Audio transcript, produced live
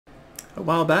A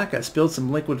while back I spilled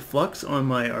some liquid flux on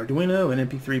my Arduino and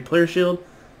MP3 player shield.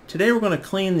 Today we're going to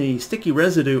clean the sticky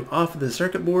residue off of the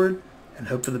circuit board and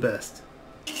hope for the best.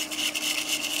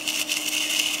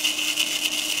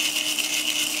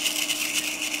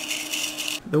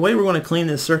 The way we're going to clean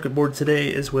this circuit board today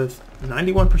is with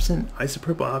 91%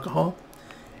 isopropyl alcohol,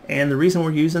 and the reason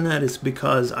we're using that is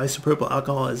because isopropyl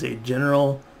alcohol is a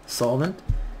general solvent,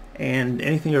 and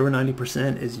anything over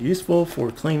 90% is useful for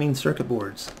cleaning circuit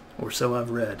boards, or so I've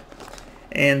read.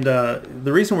 And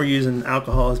the reason we're using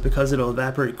alcohol is because it'll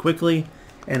evaporate quickly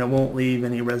and it won't leave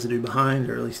any residue behind,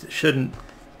 or at least it shouldn't,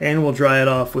 and we'll dry it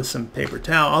off with some paper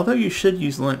towel, although you should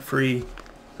use lint-free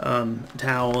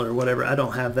towel or whatever. I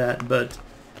don't have that, but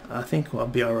I think I'll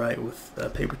be alright with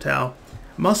paper towel.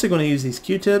 I'm also going to use these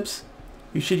Q-tips.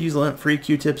 You should use lint-free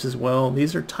Q-tips as well.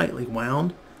 These are tightly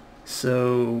wound,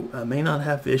 so I may not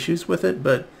have issues with it,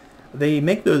 but they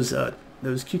make those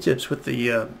Q-tips with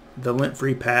the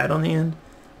lint-free pad on the end.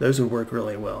 Those would work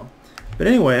really well. But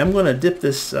anyway, I'm going to dip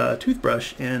this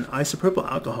toothbrush in isopropyl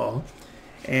alcohol,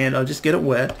 and I'll just get it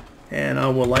wet, and I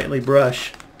will lightly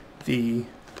brush the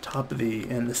top of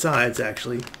and the sides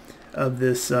actually of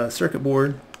this circuit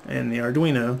board and the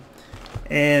Arduino,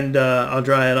 and I'll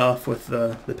dry it off with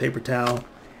the paper towel,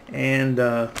 and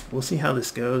we'll see how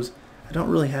this goes. I don't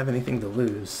really have anything to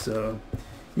lose, so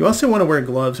you also want to wear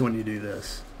gloves when you do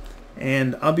this,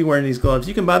 and I'll be wearing these gloves.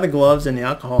 You can buy the gloves and the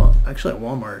alcohol actually at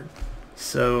Walmart,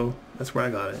 so that's where I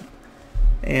got it,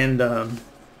 and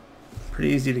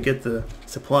pretty easy to get the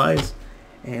supplies,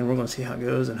 and we're going to see how it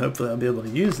goes, and hopefully I'll be able to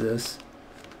use this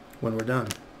when we're done.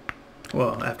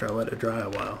 Well, after I let it dry a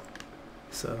while.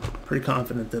 So, pretty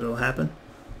confident that it'll happen.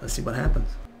 Let's see what happens.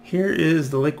 Here is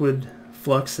the liquid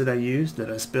flux that I used,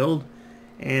 that I spilled,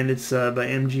 and it's by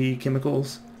MG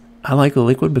Chemicals. I like the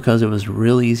liquid because it was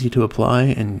really easy to apply,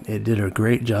 and it did a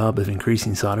great job of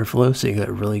increasing solder flow, so you got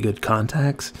really good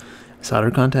contacts, solder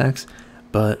contacts.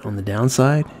 But on the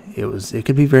downside, it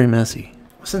could be very messy.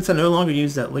 Since I no longer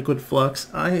use that liquid flux,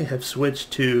 I have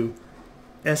switched to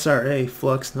SRA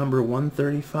flux number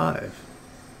 135,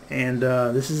 and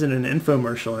this isn't an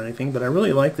infomercial or anything, but I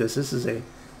really like this. This is a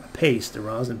paste, a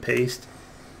rosin paste,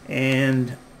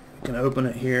 and I'm going to open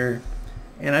it here,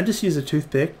 and I just use a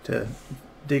toothpick to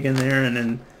dig in there and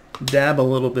then dab a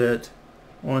little bit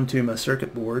onto my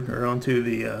circuit board, or onto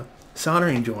the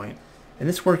soldering joint, and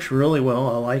this works really well.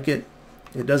 I like it.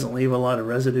 It doesn't leave a lot of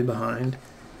residue behind,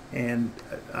 and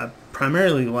I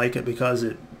primarily like it because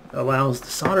it allows the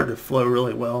solder to flow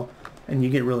really well, and you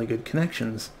get really good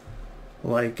connections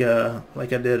like I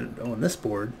did on this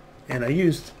board. And I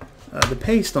used the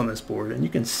paste on this board, and you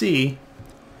can see,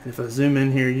 if I zoom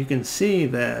in here, you can see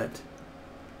that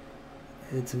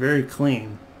it's very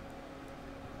clean.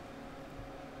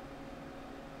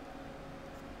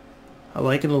 I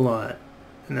like it a lot,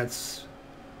 and that's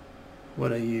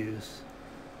what I use.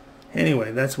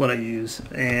 Anyway, that's what I use,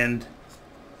 and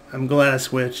I'm glad I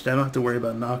switched. I don't have to worry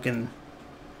about knocking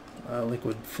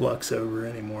liquid flux over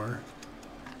anymore.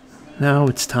 Now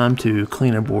it's time to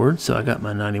clean our board. So I got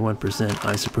my 91%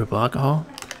 isopropyl alcohol,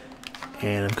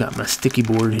 and I've got my sticky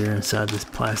board here inside this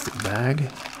plastic bag.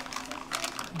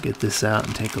 Get this out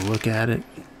and take a look at it.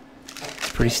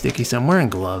 It's pretty sticky, so I'm wearing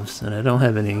gloves, and I don't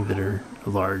have any that are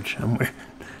large.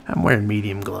 I'm wearing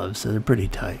medium gloves, so they're pretty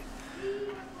tight.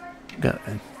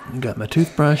 Got my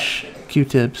toothbrush,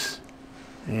 Q-tips,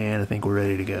 and I think we're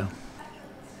ready to go.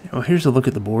 Well, here's a look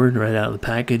at the board right out of the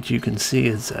package. You can see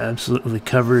it's absolutely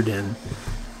covered in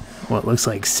what looks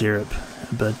like syrup,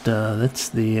 but that's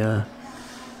the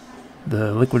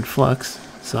liquid flux,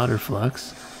 solder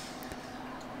flux,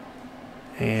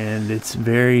 and it's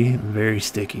very, very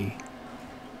sticky.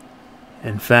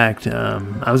 In fact,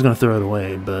 I was going to throw it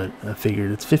away, but I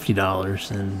figured it's $50,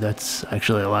 and that's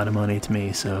actually a lot of money to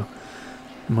me, so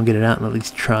I'm going to get it out and at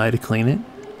least try to clean it.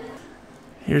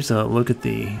 Here's a look at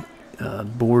the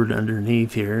board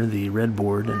underneath here, the red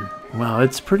board, and wow,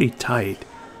 it's pretty tight.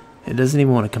 It doesn't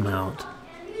even want to come out.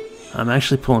 I'm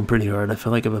actually pulling pretty hard. I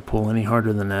feel like if I pull any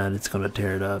harder than that, it's going to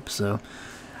tear it up. So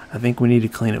I think we need to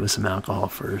clean it with some alcohol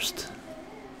first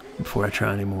before I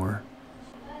try any more.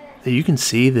 You can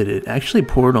see that it actually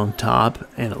poured on top,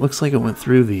 and it looks like it went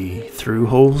through the through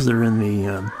holes that are in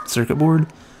the circuit board,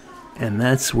 and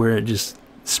that's where it just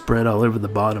spread all over the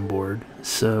bottom board.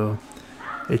 So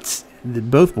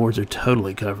both boards are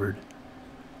totally covered,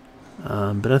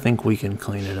 but I think we can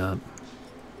clean it up.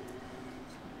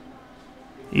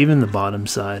 Even the bottom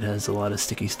side has a lot of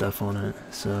sticky stuff on it,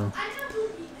 so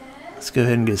let's go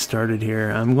ahead and get started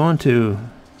here. I don't want to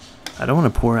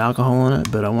pour alcohol on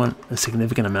it, but I want a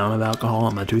significant amount of alcohol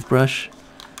on my toothbrush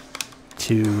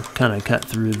to kind of cut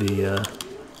through the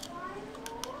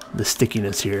the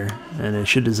stickiness here, and it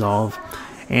should dissolve.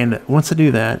 And once I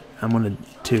do that, I'm going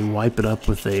to wipe it up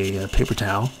with a paper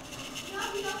towel.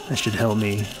 That should help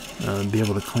me be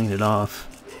able to clean it off.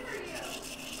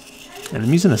 And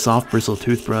I'm using a soft bristle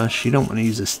toothbrush. You don't want to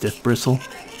use a stiff bristle.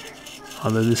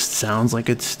 Although this sounds like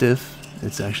it's stiff,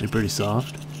 it's actually pretty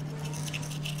soft.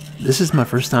 This is my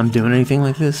first time doing anything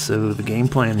like this, so the game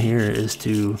plan here is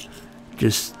to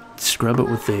just scrub it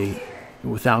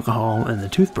with alcohol and the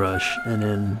toothbrush, and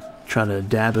then try to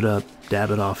dab it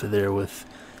off of there with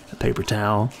a paper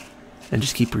towel, and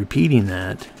just keep repeating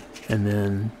that, and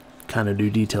then kind of do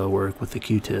detail work with the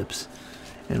Q-tips,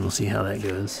 and we'll see how that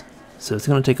goes. So it's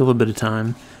going to take a little bit of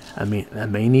time. I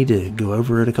may need to go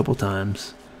over it a couple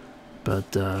times,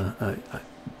 but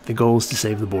the goal is to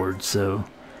save the board, so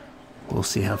we'll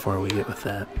see how far we get with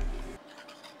that.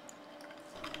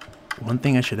 One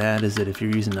thing I should add is that if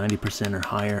you're using 90% or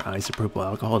higher isopropyl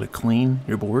alcohol to clean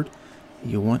your board,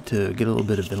 you want to get a little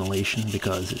bit of ventilation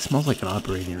because it smells like an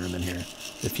operating room in here.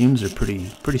 The fumes are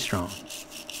pretty strong.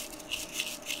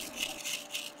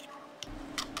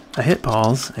 I hit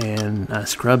pause and I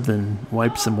scrubbed and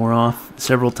wiped some more off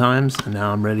several times, and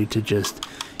now I'm ready to just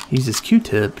use this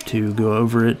Q-tip to go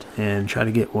over it and try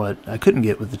to get what I couldn't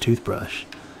get with the toothbrush.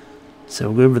 So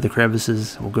we'll go over the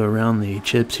crevices, we'll go around the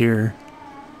chips here,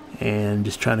 and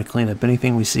just try to clean up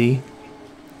anything we see.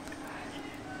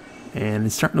 And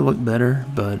it's starting to look better,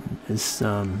 but it's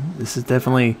this is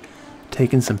definitely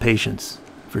taking some patience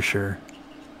for sure.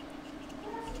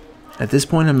 At this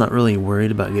point, I'm not really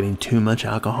worried about getting too much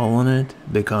alcohol on it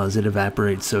because it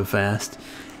evaporates so fast.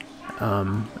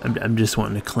 I'm just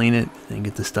wanting to clean it and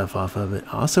get the stuff off of it.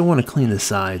 I also want to clean the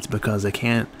sides because I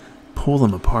can't pull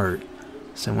them apart,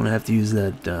 so I'm going to have to use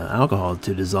that alcohol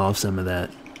to dissolve some of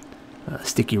that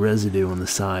sticky residue on the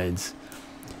sides.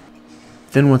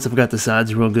 Then once I've got the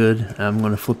sides real good, I'm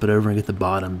going to flip it over and get the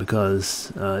bottom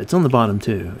because it's on the bottom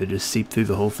too. It just seeped through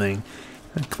the whole thing.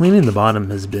 Cleaning the bottom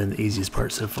has been the easiest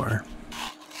part so far.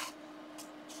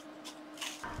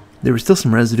 There was still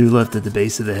some residue left at the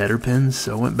base of the header pins,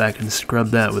 so I went back and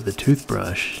scrubbed that with a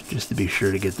toothbrush just to be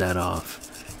sure to get that off.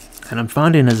 And I'm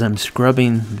finding as I'm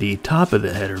scrubbing the top of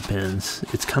the header pins,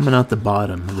 it's coming out the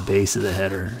bottom of the base of the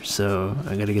header, so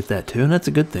I gotta get that too, and that's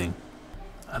a good thing.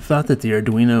 I thought that the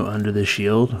Arduino under the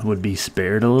shield would be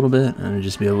spared a little bit and it'd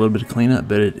just be a little bit of cleanup,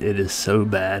 but it is so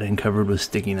bad and covered with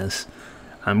stickiness.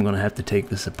 I'm gonna have to take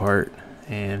this apart,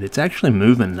 and it's actually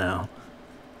moving now.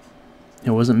 It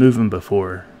wasn't moving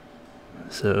before,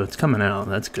 so it's coming out.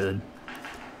 That's good.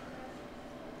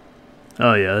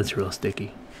 Oh yeah, that's real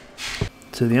sticky.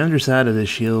 So the underside of the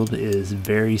shield is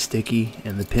very sticky,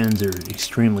 and the pins are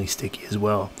extremely sticky as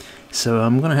well. So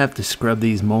I'm going to have to scrub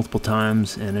these multiple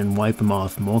times and then wipe them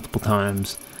off multiple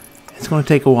times. It's going to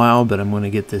take a while, but I'm going to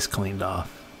get this cleaned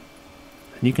off.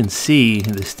 And you can see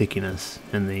the stickiness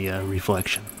in the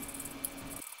reflection.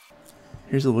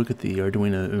 Here's a look at the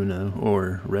Arduino Uno,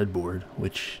 or red board,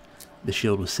 which the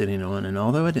shield was sitting on. And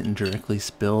although I didn't directly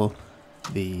spill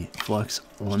the flux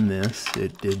on this,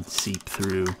 it did seep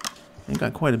through and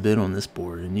got quite a bit on this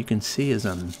board. And you can see as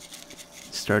I'm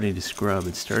starting to scrub,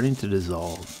 it's starting to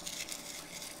dissolve.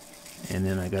 And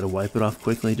then I got to wipe it off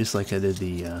quickly, just like I did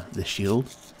the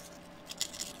shield,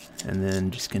 and then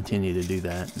just continue to do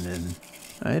that, and then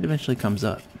it eventually comes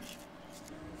up.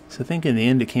 So I think in the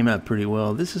end it came out pretty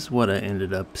well. This is what I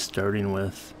ended up starting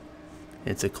with.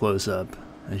 It's a close-up.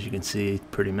 As you can see,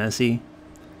 pretty messy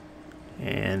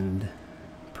and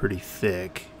pretty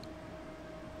thick.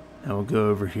 I will go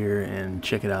over here and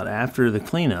check it out after the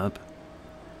cleanup,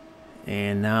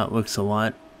 and now it looks a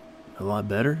lot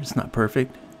better. It's not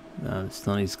perfect. It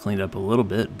still needs cleaned up a little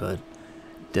bit, but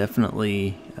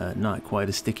definitely not quite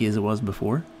as sticky as it was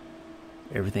before.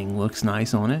 Everything looks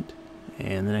nice on it,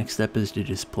 and the next step is to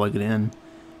just plug it in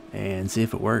and see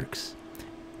if it works.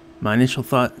 My initial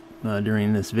thought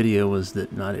during this video was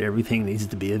that not everything needs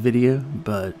to be a video,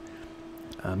 but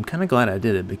I'm kind of glad I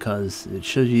did it because it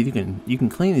shows you you can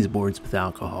clean these boards with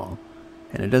alcohol,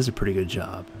 and it does a pretty good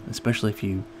job, especially if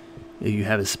you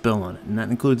have a spill on it, and that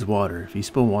includes water. If you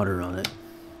spill water on it,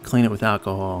 clean it with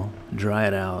alcohol, dry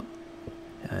it out,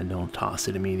 and don't toss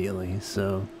it immediately.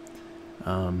 So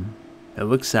it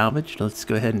looks salvaged. Let's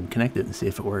go ahead and connect it and see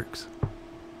if it works.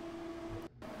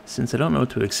 Since I don't know what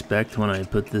to expect when I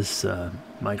put this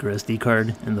micro SD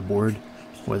card in the board,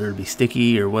 whether it be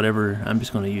sticky or whatever, I'm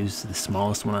just going to use the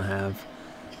smallest one I have,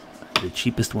 the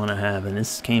cheapest one I have, and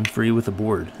this came free with a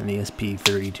board, an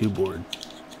ESP32 board.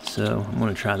 So I'm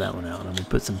going to try that one out. I'm going to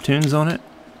put some tunes on it.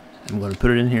 I'm going to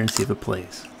put it in here and see if it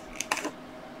plays.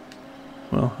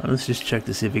 Well, let's just check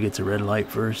to see if it gets a red light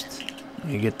first.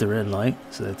 You get the red light,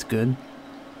 so that's good.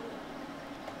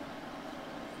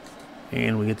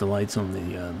 And we get the lights on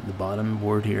the bottom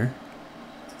board here.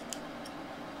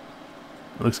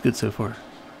 Looks good so far.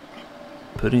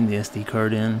 Putting the SD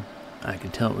card in, I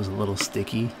could tell it was a little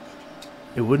sticky.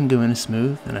 It wouldn't go in as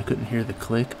smooth, and I couldn't hear the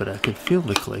click, but I could feel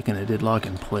the click, and it did lock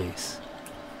in place.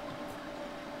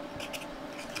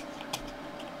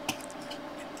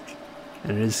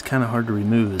 And it is kind of hard to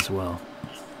remove as well.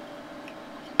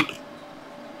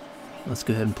 Let's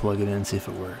go ahead and plug it in and see if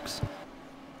it works.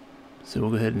 So we'll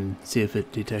go ahead and see if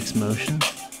it detects motion.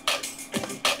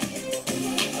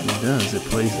 And it does. It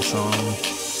plays the song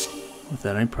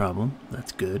without any problem.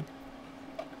 That's good.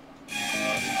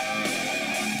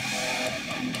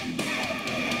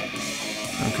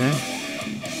 Okay.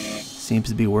 Seems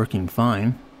to be working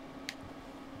fine.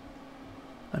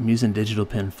 I'm using digital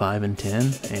pin 5 and 10,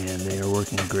 and they are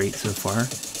working great so far.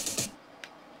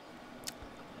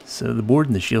 So the board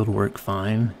and the shield work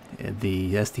fine.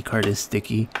 The SD card is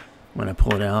sticky when I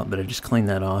pull it out, but I just cleaned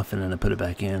that off and then I put it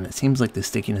back in. It seems like the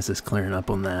stickiness is clearing up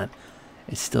on that.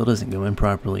 It still doesn't go in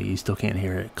properly. You still can't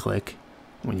hear it click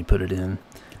when you put it in,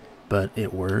 but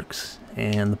it works.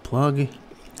 And the plug,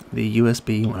 the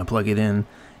USB, when I plug it in,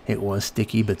 it was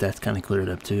sticky, but that's kind of cleared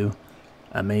up too.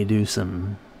 I may do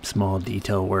some small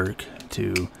detail work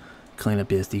to clean up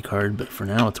the SD card, but for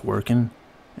now it's working.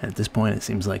 And at this point it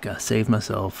seems like I saved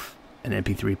myself an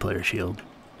MP3 player shield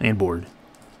and board.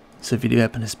 So if you do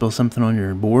happen to spill something on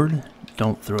your board,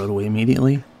 don't throw it away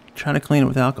immediately. Try to clean it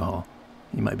with alcohol.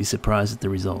 You might be surprised at the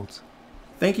results.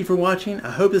 Thank you for watching.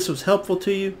 I hope this was helpful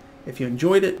to you. If you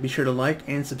enjoyed it, be sure to like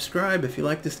and subscribe if you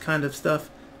like this kind of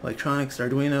stuff, electronics,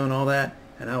 Arduino and all that,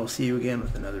 and I will see you again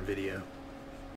with another video.